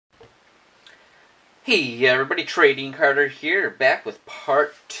Hey everybody, Trading Carter here, back with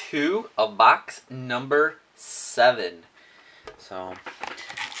part 2 of box number 7. So,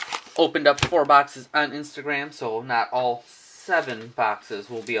 opened up 4 boxes on Instagram, so not all 7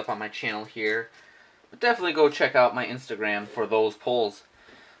 boxes will be up on my channel here. But definitely go check out my Instagram for those pulls.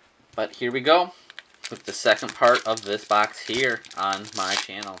 But here we go with the second part of this box here on my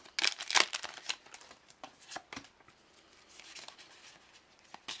channel.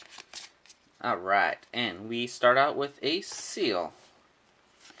 Alright, and we start out with a seal.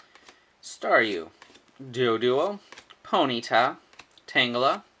 Staryu, Doduo, Ponyta,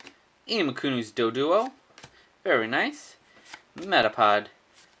 Tangela, Imakunu's Doduo, very nice, Metapod,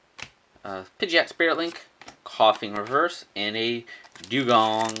 Pidgeot Spirit Link, Coughing Reverse, and a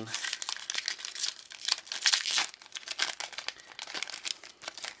Dugong.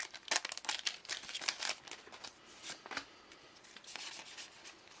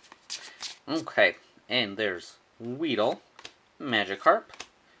 Okay, and there's Weedle, Magikarp,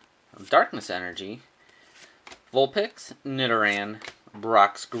 Darkness Energy, Vulpix, Nidoran,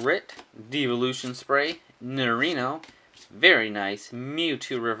 Brock's Grit, Devolution Spray, Nidorino, very nice,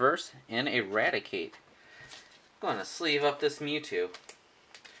 Mewtwo Reverse, and Eradicate. Gonna sleeve up this Mewtwo.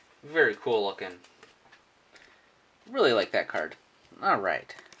 Very cool looking. Really like that card.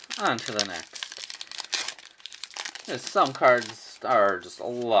 Alright, on to the next. Some cards are just a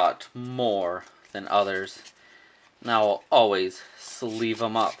lot more than others. Now I'll always sleeve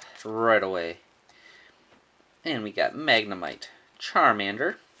them up right away. And we got Magnemite,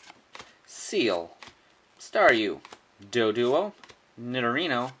 Charmander, Seal, Staryu, Doduo,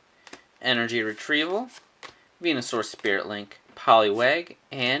 Nidorino, Energy Retrieval, Venusaur Spirit Link, Poliwag,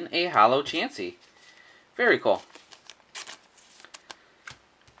 and a Holo Chansey. Very cool.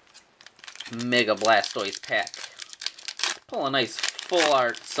 Mega Blastoise pack. Pull a nice full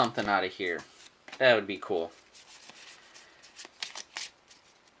art something out of here. That would be cool.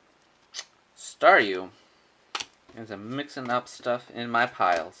 Staryu. As I'm mixing up stuff in my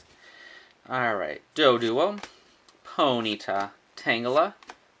piles. Alright. Doduo, Ponyta, Tangela,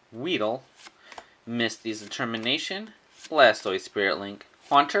 Weedle, Misty's Determination, Blastoise Spirit Link,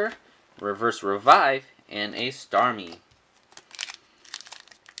 Haunter, Reverse Revive, and a Starmie.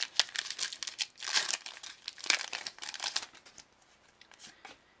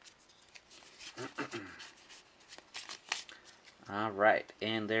 Alright,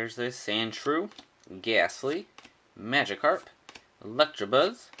 and there's the Sandshrew, Ghastly, Magikarp,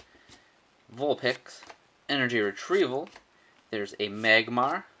 Electabuzz, Vulpix, Energy Retrieval, there's a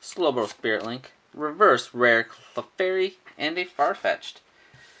Magmar, Slowbro Spirit Link, Reverse Rare Clefairy, and a Farfetch'd.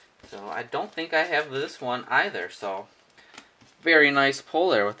 So I don't think I have this one either, so very nice pull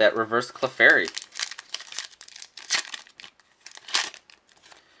there with that Reverse Clefairy.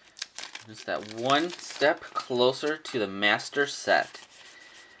 Just that one step closer to the master set,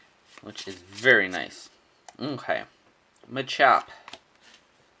 which is very nice. Okay, Machop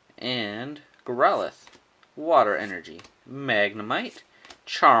and Growlithe, Water Energy, Magnemite,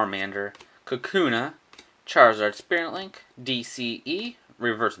 Charmander, Kakuna, Charizard Spirit Link, DCE,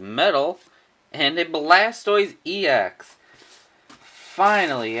 Reverse Metal, and a Blastoise EX.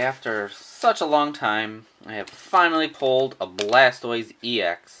 Finally, after such a long time, I have finally pulled a Blastoise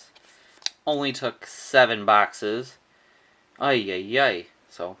EX. Only took 7 boxes. Ay, ay, ay.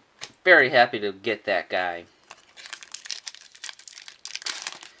 So, very happy to get that guy.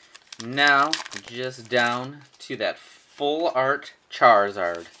 Now, just down to that full art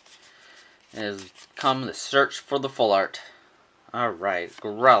Charizard. It has come the search for the full art. Alright,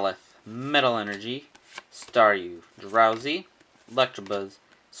 Growlithe, Metal Energy, Staryu, Drowsy, Electabuzz,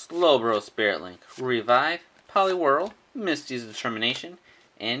 Slowbro Spirit Link, Revive, Poliwhirl, Misty's Determination,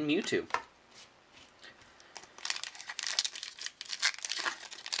 and Mewtwo.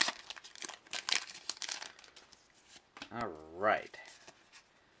 Alright.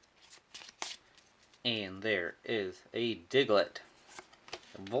 And there is a Diglett,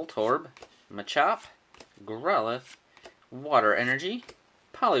 Voltorb, Machop, Growlithe, Water Energy,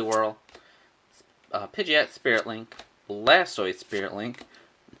 Poliwhirl, Pidgeot Spirit Link, Blastoise Spirit Link,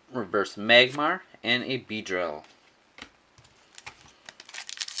 Reverse Magmar, and a Beedrill.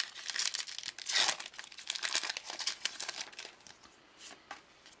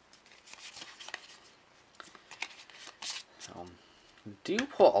 Do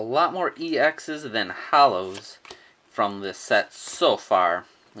pull a lot more EXs than Holos from this set so far,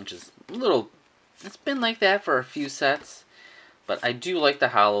 which is a little, it's been like that for a few sets, but I do like the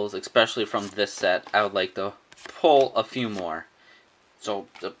Holos, especially from this set. I would like to pull a few more. So,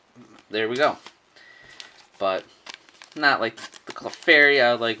 there we go. But, not like the Clefairy,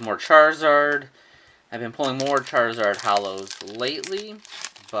 I would like more Charizard, I've been pulling more Charizard Hollows lately,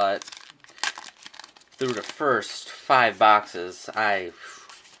 but through the first 5 boxes, I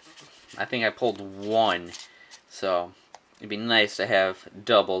think I pulled 1. So it'd be nice to have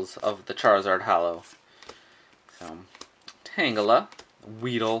doubles of the Charizard Hollow. So Tangela,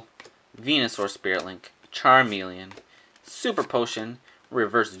 Weedle, Venusaur Spirit Link, Charmeleon, Super Potion,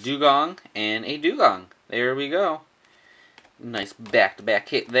 Reverse Dugong, and a Dugong. There we go. Nice back-to-back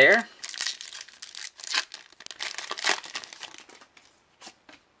hit there.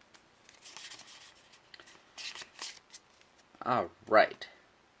 Alright.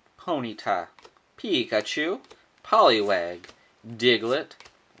 Ponyta, Pikachu, Poliwag, Diglett,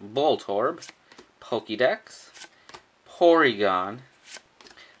 Voltorb, Pokédex, Porygon,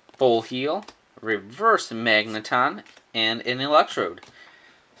 Full Heal, Reverse Magneton, and an Electrode.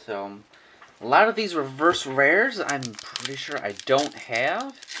 So, a lot of these reverse rares I'm pretty sure I don't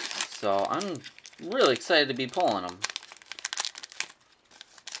have, so I'm really excited to be pulling them.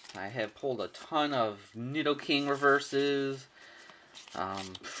 I have pulled a ton of Nidoking reverses,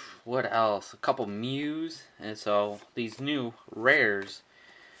 what else? A couple Mews, and so these new rares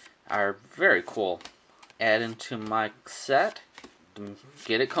are very cool. Add into my set,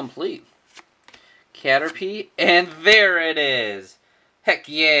 get it complete. Caterpie, and there it is! Heck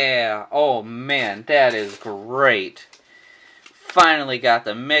yeah! Oh man, that is great. Finally got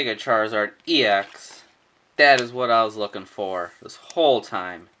the Mega Charizard EX. That is what I was looking for this whole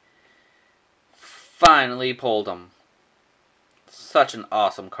time. Finally pulled him. Such an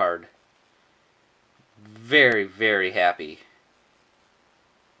awesome card. Very, very happy.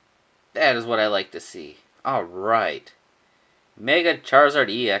 That is what I like to see. Alright. Mega Charizard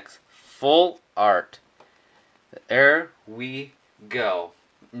EX Full Art. There we go.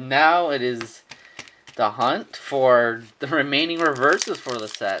 Now it is the hunt for the remaining reverses for the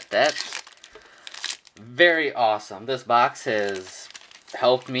set. That's very awesome. This box has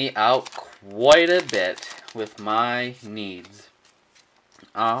helped me out quite a bit with my needs.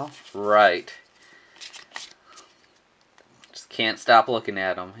 Alright. Just can't stop looking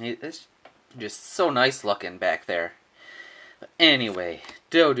at him. It's just so nice looking back there. But anyway,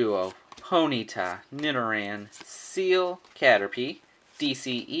 Doduo, Ponyta, Nidoran, Seal, Caterpie,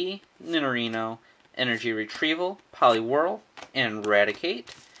 DCE, Nidorino, Energy Retrieval, Poliwhirl, and Raticate.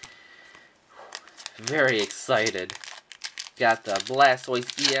 Very excited. Got the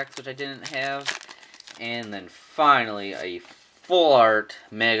Blastoise EX, which I didn't have. And then finally a full art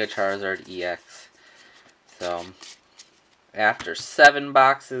Mega Charizard EX. So, after 7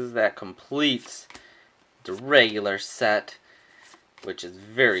 boxes, that completes the regular set, which is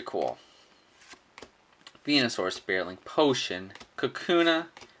very cool. Venusaur Spirit Link, Potion, Kakuna,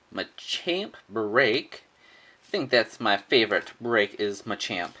 Machamp Break. I think that's my favorite break is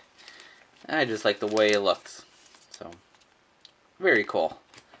Machamp. I just like the way it looks. So, very cool.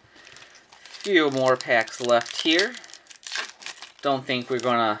 Few more packs left here. Don't think we're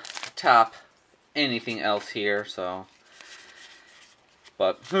gonna top anything else here, so.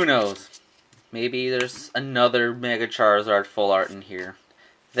 But who knows? Maybe there's another Mega Charizard full art in here.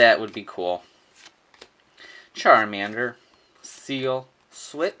 That would be cool. Charmander, Seal,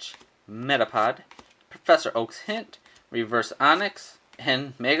 Switch, Metapod, Professor Oak's Hint, Reverse Onyx,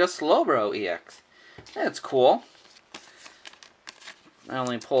 and Mega Slowbro EX. That's cool. I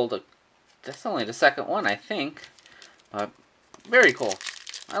only pulled that's only the second one, I think. But very cool.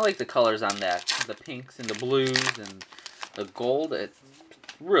 I like the colors on that. The pinks and the blues and the gold. It's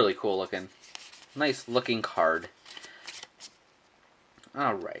really cool looking. Nice looking card.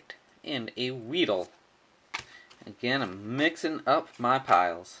 Alright. And a Weedle. Again, I'm mixing up my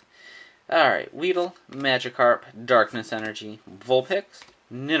piles. Alright, Weedle, Magikarp, Darkness Energy, Vulpix,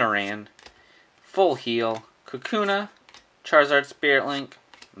 Nidoran, Full Heal, Kakuna, Charizard Spirit Link,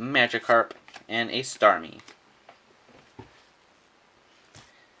 Magikarp, and a Starmie.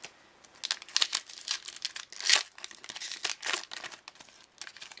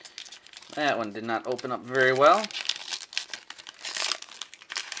 That one did not open up very well.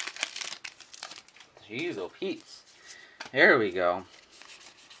 Jeez, oh Pete's. There we go.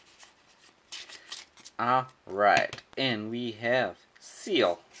 Alright, and we have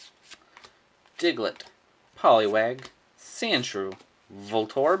Seal, Diglett, Poliwag, Sandshrew,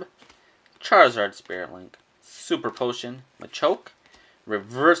 Voltorb, Charizard Spirit Link, Super Potion, Machoke,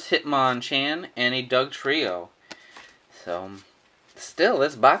 Reverse Hitmonchan, and a Dugtrio. So, still,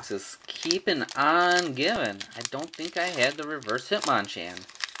 this box is keeping on giving. I don't think I had the Reverse Hitmonchan.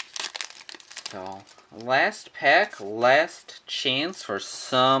 So, last pack, last chance for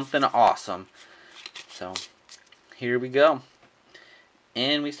something awesome. So, here we go.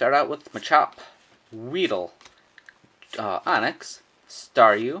 And we start out with Machop, Weedle, Onix,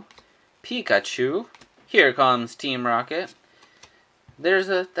 Staryu, Pikachu. Here comes Team Rocket.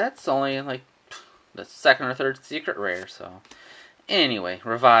 That's only like the second or third secret rare, so. Anyway,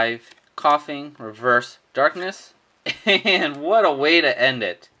 Revive, Coughing, Reverse Darkness, and what a way to end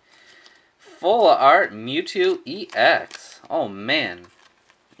it. Full Art Mewtwo EX. Oh man,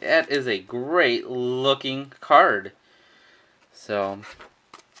 that is a great looking card. So,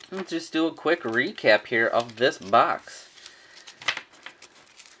 let's just do a quick recap here of this box.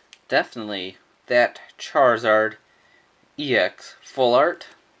 Definitely that Charizard EX Full Art,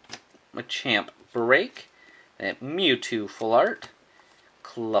 Machamp Break, that Mewtwo Full Art,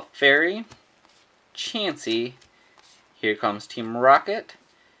 Clefairy, Chansey, here comes Team Rocket,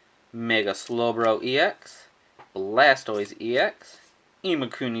 Mega Slowbro EX, Blastoise EX,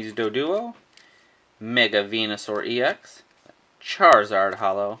 Imakuni's Doduo, Mega Venusaur EX, Charizard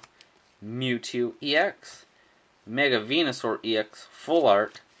Holo, Mewtwo EX, Mega Venusaur EX Full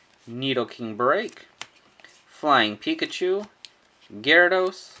Art, Nidoking Break, Flying Pikachu,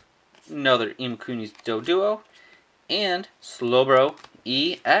 Gyarados, another Imakuni's Doduo, and Slowbro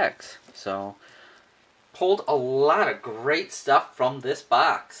EX. So, pulled a lot of great stuff from this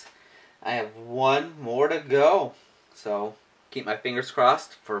box. I have one more to go. So, keep my fingers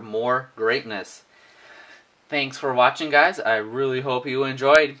crossed for more greatness. Thanks for watching, guys. I really hope you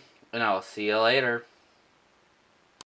enjoyed, and I'll see you later.